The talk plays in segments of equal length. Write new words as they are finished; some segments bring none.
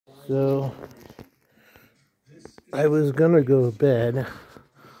So, I was gonna go to bed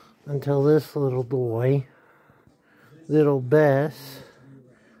until this little boy, little Bess,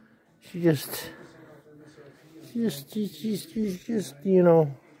 she's just, you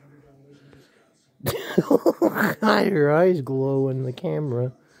know, her eyes glow in the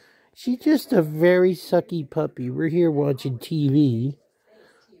camera. She's just a very sucky puppy. We're here watching TV.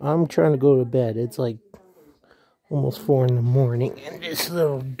 I'm trying to go to bed. It's like almost 4 in the morning, and this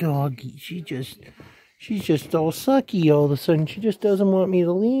little doggy, she's just all sucky all of a sudden. She just doesn't want me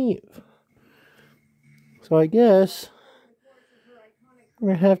to leave. So I guess I'm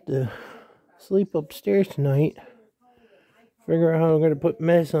gonna have to sleep upstairs tonight. Figure out how I'm gonna put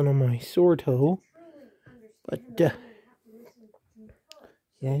medicine on my sore toe. But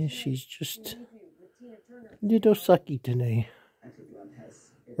yeah, she's just a little sucky today.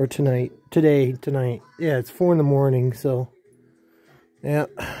 Or tonight. Tonight. Yeah, it's 4 in the morning, so yeah.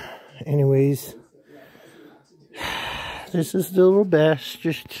 Anyways, this is the little Bess,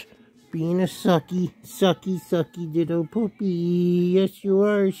 just being a sucky little puppy. Yes, you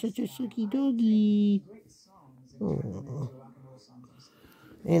are such a sucky doggy. Oh.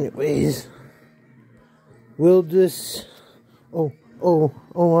 Anyways, we'll just. Oh!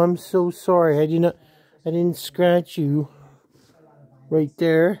 I'm so sorry. I didn't scratch you right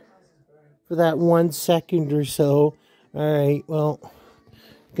there for that 1 second or so. All right. Well,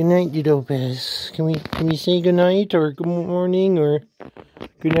 good night, little Bess. Can we say good night or good morning or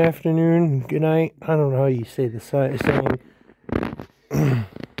good afternoon, good night? I don't know how you say the saying.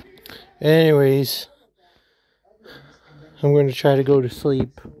 Anyways, I'm going to try to go to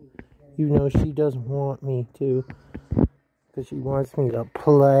sleep, even though she doesn't want me to, because she wants me to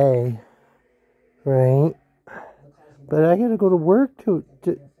play, right? But I gotta go to work for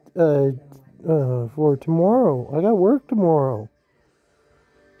tomorrow. I got work tomorrow.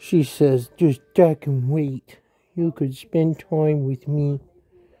 She says, just duck and wait. You could spend time with me.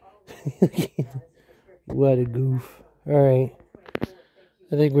 What a goof. Alright.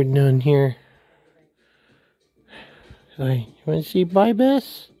 I think we're done here. Alright, you want to say bye,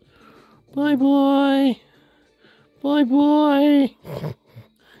 Bess? Bye-bye. Bye-bye.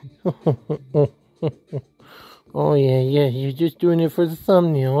 Oh, yeah, you're just doing it for the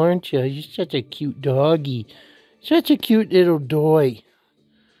thumbnail, aren't you? You're such a cute doggy. Such a cute little doy.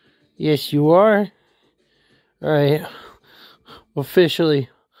 Yes, you are. Alright. Officially,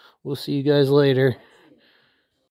 we'll see you guys later.